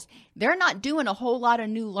skills. They're not doing a whole lot of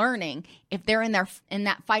new learning if they're in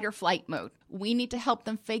that fight or flight mode. We need to help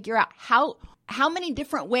them figure out how many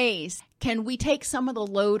different ways can we take some of the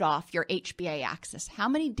load off your HPA axis? How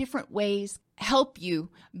many different ways help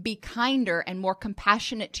you be kinder and more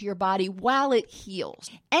compassionate to your body while it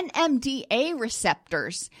heals? NMDA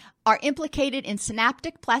receptors are implicated in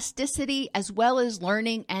synaptic plasticity as well as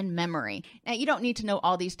learning and memory. Now, you don't need to know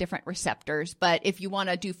all these different receptors, but if you want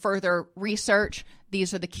to do further research,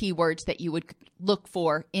 these are the keywords that you would look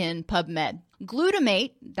for in PubMed.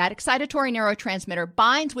 Glutamate, that excitatory neurotransmitter,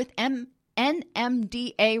 binds with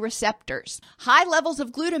NMDA receptors. High levels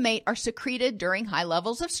of glutamate are secreted during high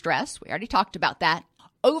levels of stress. We already talked about that.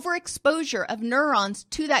 Overexposure of neurons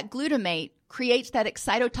to that glutamate creates that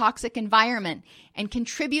excitotoxic environment and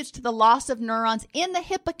contributes to the loss of neurons in the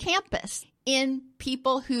hippocampus in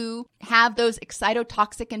people who have those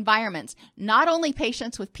excitotoxic environments. Not only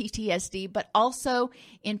patients with PTSD, but also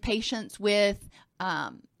in patients with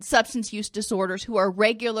substance use disorders who are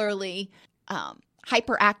regularly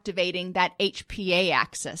hyperactivating that HPA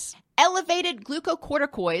axis. Elevated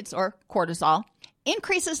glucocorticoids, or cortisol,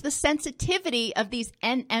 increases the sensitivity of these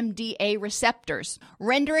NMDA receptors,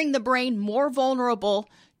 rendering the brain more vulnerable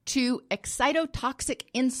to excitotoxic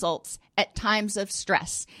insults at times of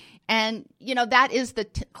stress. And, that is the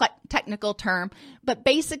technical term, but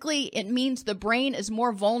basically it means the brain is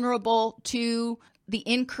more vulnerable to the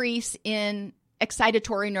increase in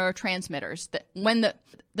excitatory neurotransmitters, that when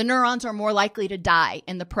the neurons are more likely to die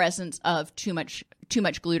in the presence of too much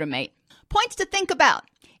glutamate. Points to think about.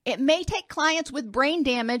 It may take clients with brain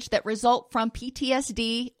damage that result from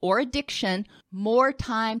PTSD or addiction more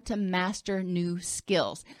time to master new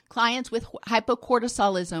skills. Clients with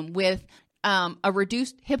hypocortisolism, with a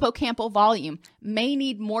reduced hippocampal volume, may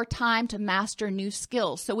need more time to master new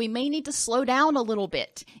skills. So we may need to slow down a little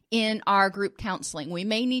bit in our group counseling. We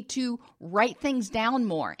may need to write things down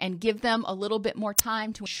more and give them a little bit more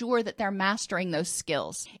time to ensure that they're mastering those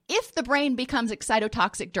skills. If the brain becomes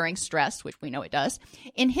excitotoxic during stress, which we know it does,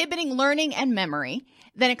 inhibiting learning and memory,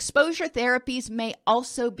 then exposure therapies may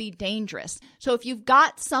also be dangerous. So if you've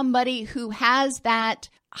got somebody who has that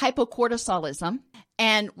hypocortisolism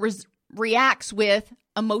and reacts with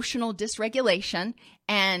emotional dysregulation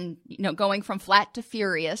and, going from flat to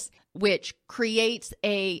furious, which creates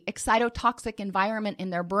a excitotoxic environment in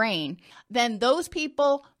their brain, then those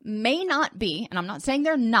people may not be, and I'm not saying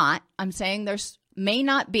they're not, I'm saying there's may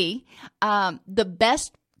not be the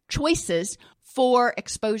best choices for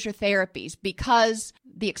exposure therapies, because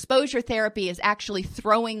the exposure therapy is actually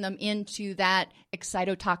throwing them into that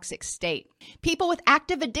excitotoxic state. People with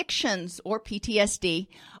active addictions or PTSD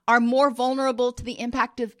are more vulnerable to the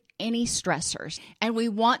impact of any stressors, and we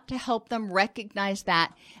want to help them recognize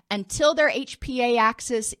that until their HPA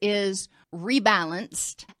axis is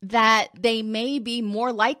rebalanced, that they may be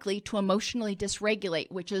more likely to emotionally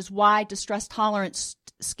dysregulate, which is why distress tolerance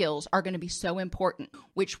skills are going to be so important,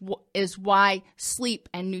 which is why sleep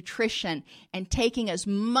and nutrition and taking as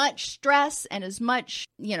much stress and as much,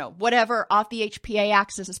 whatever off the HPA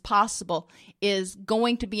axis as possible is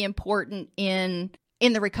going to be important in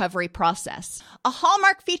the recovery process. A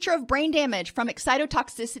hallmark feature of brain damage from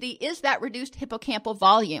excitotoxicity is that reduced hippocampal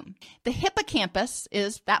volume. The hippocampus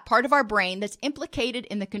is that part of our brain that's implicated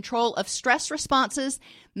in the control of stress responses,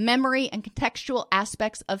 memory, and contextual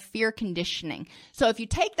aspects of fear conditioning. So if you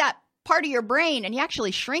take that part of your brain and you actually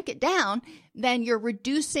shrink it down, then you're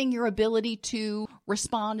reducing your ability to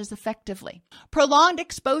respond as effectively. Prolonged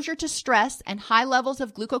exposure to stress and high levels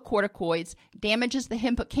of glucocorticoids damages the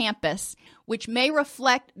hippocampus, which may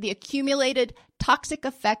reflect the accumulated toxic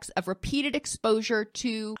effects of repeated exposure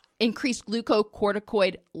to increased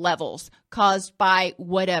glucocorticoid levels caused by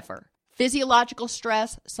whatever. Physiological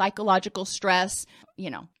stress, psychological stress,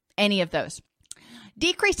 any of those.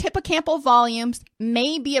 Decreased hippocampal volumes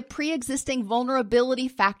may be a pre-existing vulnerability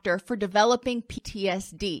factor for developing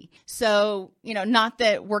PTSD. So, not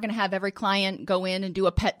that we're going to have every client go in and do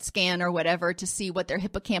a PET scan or whatever to see what their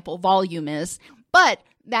hippocampal volume is, but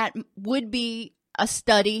that would be a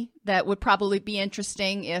study that would probably be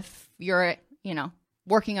interesting if you're,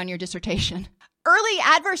 working on your dissertation. Early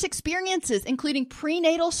adverse experiences, including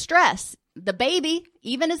prenatal stress. The baby,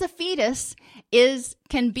 even as a fetus,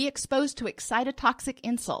 can be exposed to excitotoxic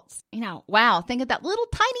insults. Wow, think of that little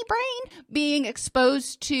tiny brain being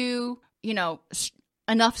exposed to,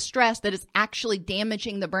 enough stress that is actually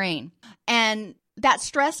damaging the brain. And that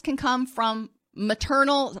stress can come from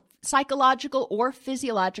maternal, psychological, or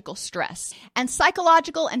physiological stress. And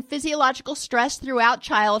psychological and physiological stress throughout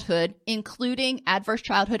childhood, including adverse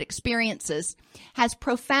childhood experiences, has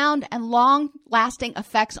profound and long-lasting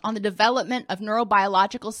effects on the development of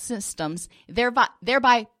neurobiological systems,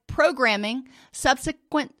 thereby programming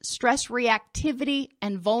subsequent stress reactivity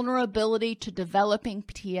and vulnerability to developing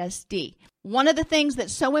PTSD. One of the things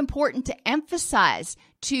that's so important to emphasize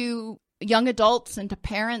to young adults and to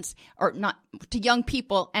parents, or not to young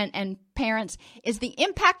people and parents, is the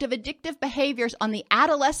impact of addictive behaviors on the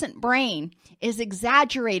adolescent brain is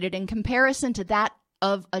exaggerated in comparison to that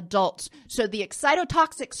of adults. So the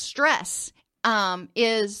excitotoxic stress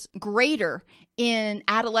is greater in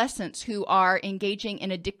adolescents who are engaging in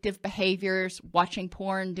addictive behaviors, watching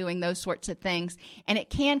porn, doing those sorts of things. And it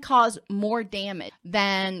can cause more damage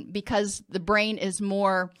than because the brain is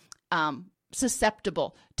more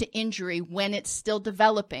susceptible to injury when it's still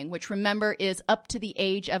developing, which remember is up to the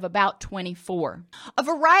age of about 24. A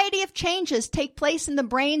variety of changes take place in the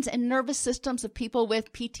brains and nervous systems of people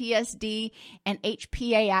with PTSD and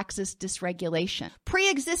HPA axis dysregulation.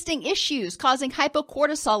 Pre-existing issues causing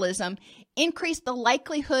hypocortisolism increase the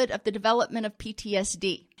likelihood of the development of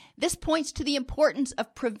PTSD. This points to the importance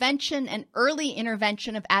of prevention and early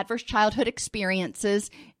intervention of adverse childhood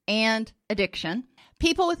experiences and addiction.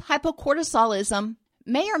 People with hypocortisolism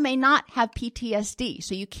may or may not have PTSD.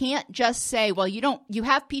 So you can't just say, well, you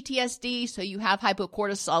have PTSD, so you have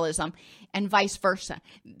hypocortisolism, and vice versa.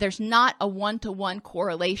 There's not a one-to-one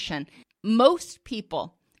correlation. Most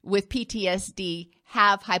people with PTSD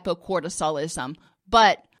have hypocortisolism,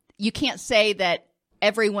 but you can't say that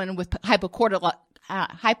everyone with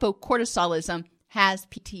hypocortisolism has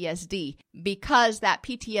PTSD, because that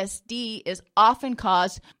PTSD is often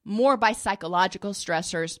caused more by psychological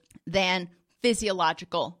stressors than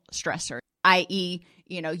physiological stressors, i.e.,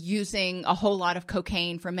 using a whole lot of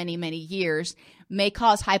cocaine for many, many years may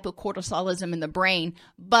cause hypocortisolism in the brain,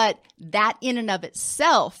 but that in and of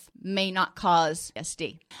itself may not cause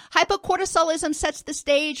PTSD. Hypocortisolism sets the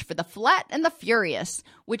stage for the flat and the furious,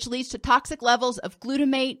 which leads to toxic levels of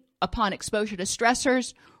glutamate upon exposure to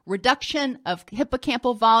stressors, reduction of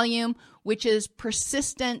hippocampal volume, which is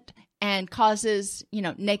persistent and causes,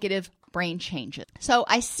 negative brain changes. So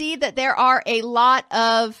I see that there are a lot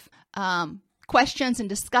of questions and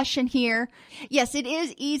discussion here. Yes, it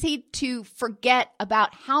is easy to forget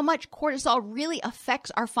about how much cortisol really affects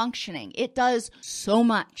our functioning. It does so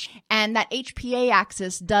much. And that HPA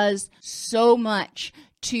axis does so much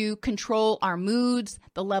to control our moods,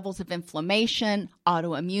 the levels of inflammation,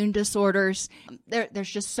 autoimmune disorders.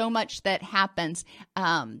 There's just so much that happens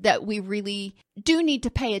that we really do need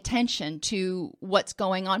to pay attention to what's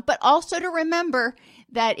going on, but also to remember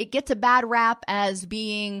that it gets a bad rap as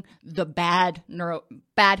being the bad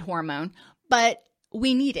hormone, but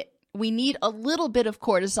we need it. We need a little bit of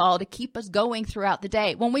cortisol to keep us going throughout the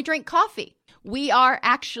day. When we drink coffee, we are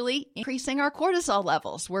actually increasing our cortisol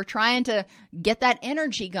levels. We're trying to get that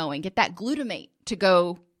energy going, get that glutamate to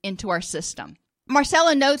go into our system.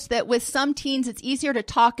 Marcella notes that with some teens, it's easier to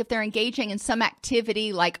talk if they're engaging in some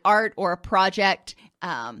activity like art or a project.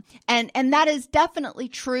 And that is definitely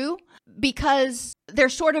true because they're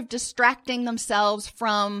sort of distracting themselves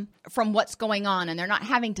from what's going on, and they're not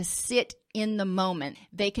having to sit in the moment.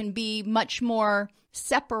 They can be much more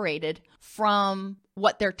separated from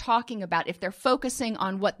what they're talking about if they're focusing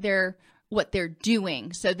on what they're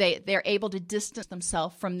doing. So they're able to distance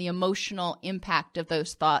themselves from the emotional impact of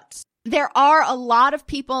those thoughts. There are a lot of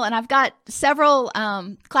people, and I've got several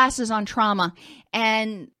classes on trauma,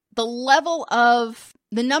 and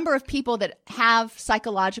the number of people that have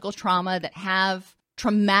psychological trauma, that have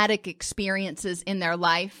traumatic experiences in their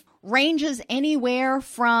life, ranges anywhere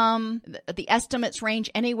from, the estimates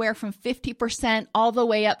range anywhere from 50% all the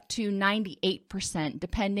way up to 98%,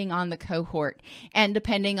 depending on the cohort and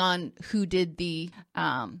depending on who did the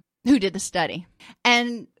study.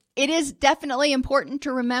 And it is definitely important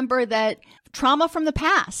to remember that trauma from the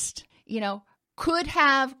past, could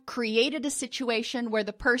have created a situation where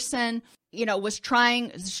the person, was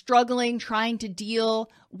struggling, trying to deal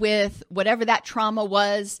with whatever that trauma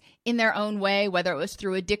was in their own way, whether it was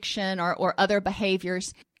through addiction or other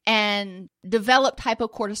behaviors, and developed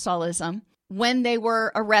hypocortisolism. When they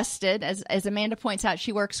were arrested, as Amanda points out,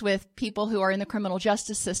 she works with people who are in the criminal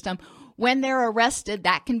justice system. When they're arrested,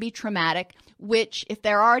 that can be traumatic, which if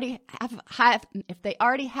they already have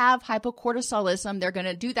hypocortisolism, they're going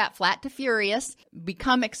to do that flat to furious,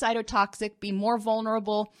 become excitotoxic, be more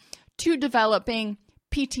vulnerable to developing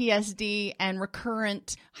PTSD and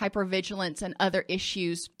recurrent hypervigilance and other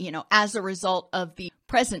issues, as a result of the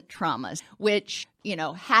present traumas, which,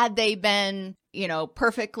 had they been,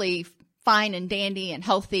 perfectly fine and dandy and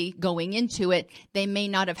healthy going into it, they may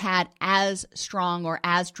not have had as strong or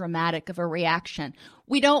as dramatic of a reaction.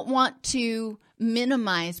 We don't want to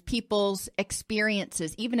minimize people's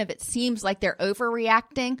experiences, even if it seems like they're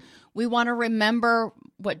overreacting. We want to remember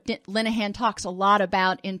what Linehan talks a lot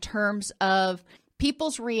about in terms of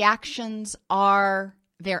people's reactions are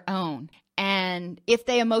their own. And if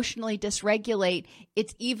they emotionally dysregulate,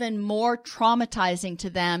 it's even more traumatizing to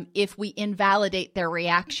them if we invalidate their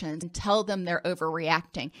reactions and tell them they're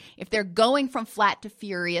overreacting. If they're going from flat to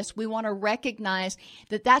furious, we want to recognize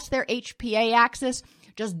that that's their HPA axis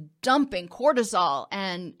just dumping cortisol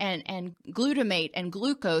and glutamate and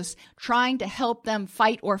glucose, trying to help them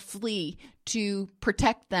fight or flee to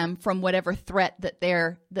protect them from whatever threat that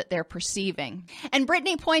they're perceiving. And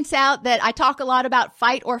Brittany points out that I talk a lot about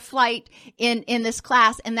fight or flight in this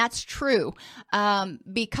class, and that's true,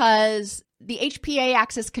 because the HPA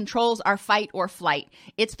axis controls our fight or flight.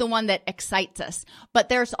 It's the one that excites us. But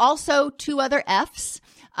there's also two other Fs.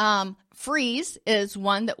 Freeze is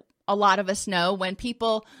one that a lot of us know, when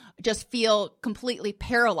people just feel completely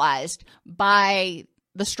paralyzed by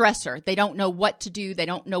the stressor. They don't know what to do. They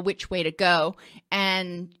don't know which way to go.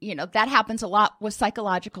 And, that happens a lot with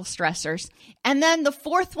psychological stressors. And then the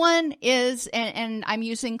fourth one is, and I'm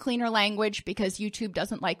using cleaner language because YouTube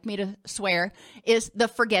doesn't like me to swear, is the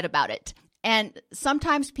forget about it. And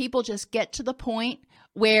sometimes people just get to the point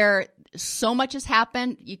where so much has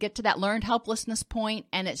happened. You get to that learned helplessness point,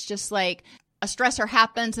 and it's just like a stressor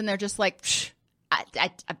happens and they're just like,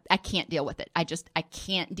 I can't deal with it. I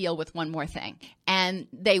can't deal with one more thing. And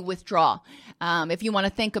they withdraw. If you want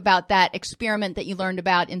to think about that experiment that you learned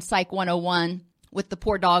about in Psych 101 with the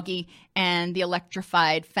poor doggy and the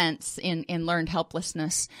electrified fence in learned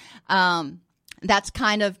helplessness, that's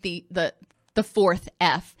kind of the fourth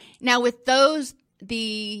F. Now with those,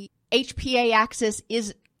 the HPA axis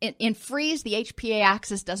is in freeze. The HPA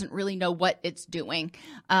axis doesn't really know what it's doing.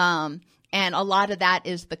 And a lot of that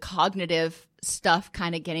is the cognitive stuff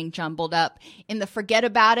kind of getting jumbled up. In the forget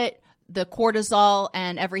about it, the cortisol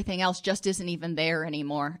and everything else just isn't even there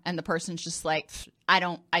anymore. And the person's just like, I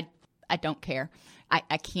don't care.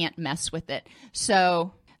 I can't mess with it.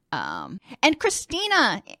 So, and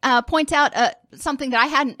Christina points out something that I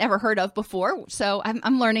hadn't ever heard of before. So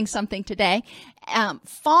I'm learning something today.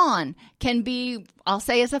 Fawn can be, I'll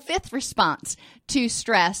say, as a fifth response to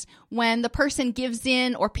stress, when the person gives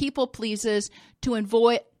in or people pleases to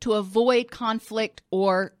avoid conflict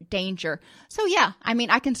or danger. So yeah,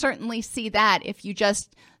 I can certainly see that if you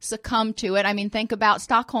just succumb to it. Think about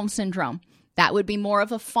Stockholm Syndrome. That would be more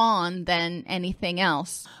of a fawn than anything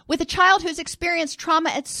else. With a child who's experienced trauma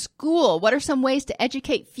at school, what are some ways to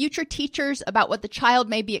educate future teachers about what the child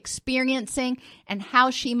may be experiencing and how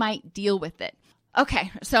she might deal with it?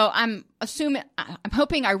 Okay, so I'm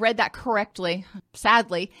hoping I read that correctly,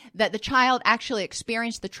 sadly, that the child actually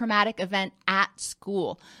experienced the traumatic event at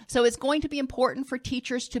school. So it's going to be important for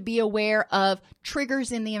teachers to be aware of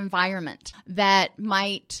triggers in the environment that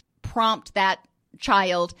might prompt that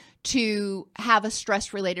child to have a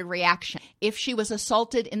stress-related reaction. If she was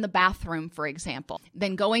assaulted in the bathroom, for example,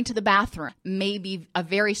 then going to the bathroom may be a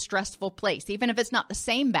very stressful place, even if it's not the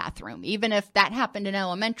same bathroom. Even if that happened in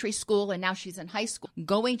elementary school and now she's in high school,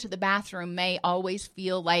 going to the bathroom may always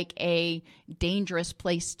feel like a dangerous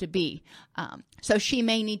place to be. So she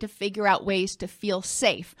may need to figure out ways to feel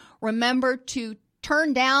safe. Remember to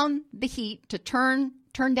turn down the heat, to turn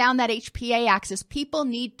down that HPA axis. People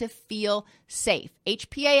need to feel safe.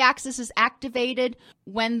 HPA axis is activated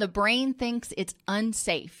when the brain thinks it's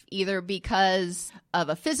unsafe, either because of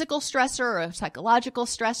a physical stressor or a psychological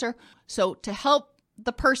stressor. So to help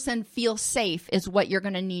the person feel safe is what you're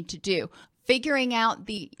going to need to do. Figuring out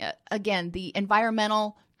the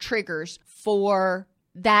environmental triggers for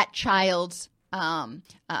that child's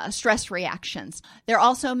stress reactions. There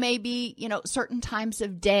also may be, certain times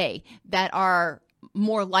of day that are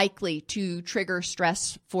more likely to trigger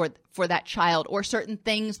stress for that child, or certain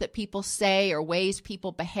things that people say or ways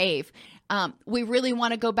people behave. We really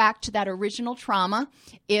want to go back to that original trauma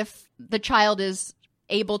if the child is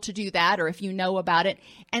able to do that, or if you know about it,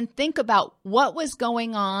 and think about what was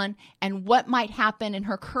going on and what might happen in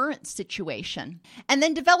her current situation. And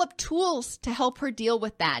then develop tools to help her deal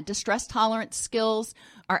with that. Distress tolerance skills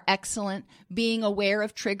are excellent. Being aware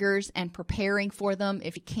of triggers and preparing for them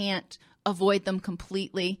if you can't avoid them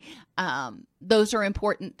completely. Those are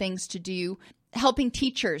important things to do. Helping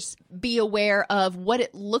teachers be aware of what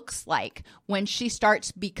it looks like when she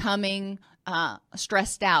starts becoming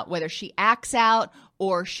stressed out, whether she acts out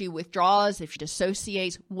or she withdraws, if she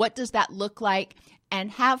dissociates, what does that look like?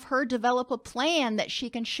 And have her develop a plan that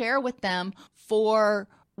she can share with them for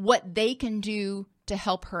what they can do to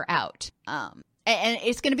help her out. And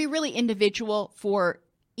it's going to be really individual for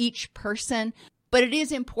each person. But it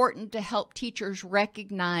is important to help teachers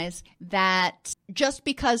recognize that just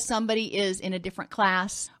because somebody is in a different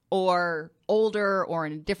class or older or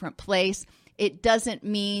in a different place, it doesn't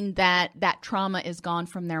mean that that trauma is gone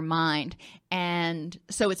from their mind. And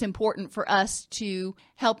so it's important for us to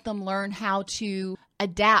help them learn how to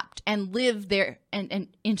adapt and live there and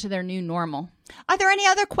into their new normal. Are there any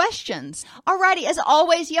other questions? Alrighty, as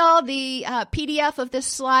always, y'all, the PDF of this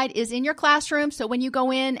slide is in your classroom. So when you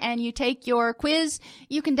go in and you take your quiz,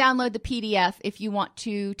 you can download the PDF if you want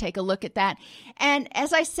to take a look at that. And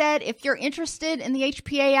as I said, if you're interested in the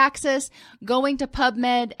HPA axis, going to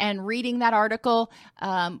PubMed and reading that article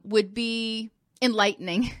would be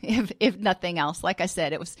enlightening, if nothing else. Like I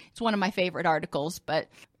said, it's one of my favorite articles, but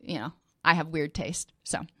I have weird taste.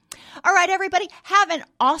 So, all right, everybody, have an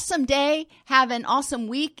awesome day. Have an awesome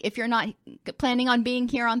week if you're not planning on being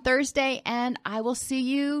here on Thursday, and I will see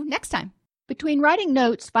you next time. Between writing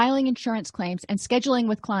notes, filing insurance claims, and scheduling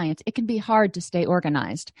with clients, it can be hard to stay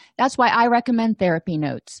organized. That's why I recommend Therapy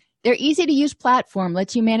Notes. Their easy-to-use platform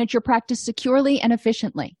lets you manage your practice securely and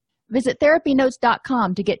efficiently. Visit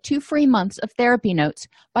therapynotes.com to get 2 free months of Therapy Notes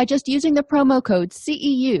by just using the promo code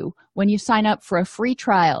CEU when you sign up for a free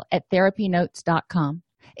trial at therapynotes.com.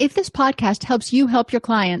 If this podcast helps you help your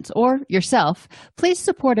clients or yourself, please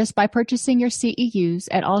support us by purchasing your CEUs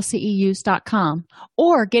at allceus.com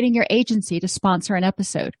or getting your agency to sponsor an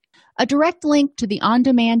episode. A direct link to the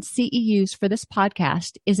on-demand CEUs for this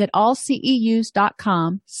podcast is at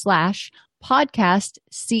allceus.com/podcast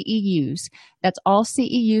CEUs. That's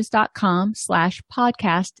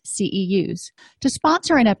allceus.com/podcast CEUs. To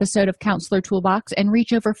sponsor an episode of Counselor Toolbox and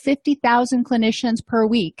reach over 50,000 clinicians per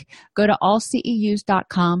week, go to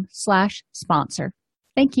allceus.com/sponsor.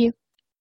 Thank you.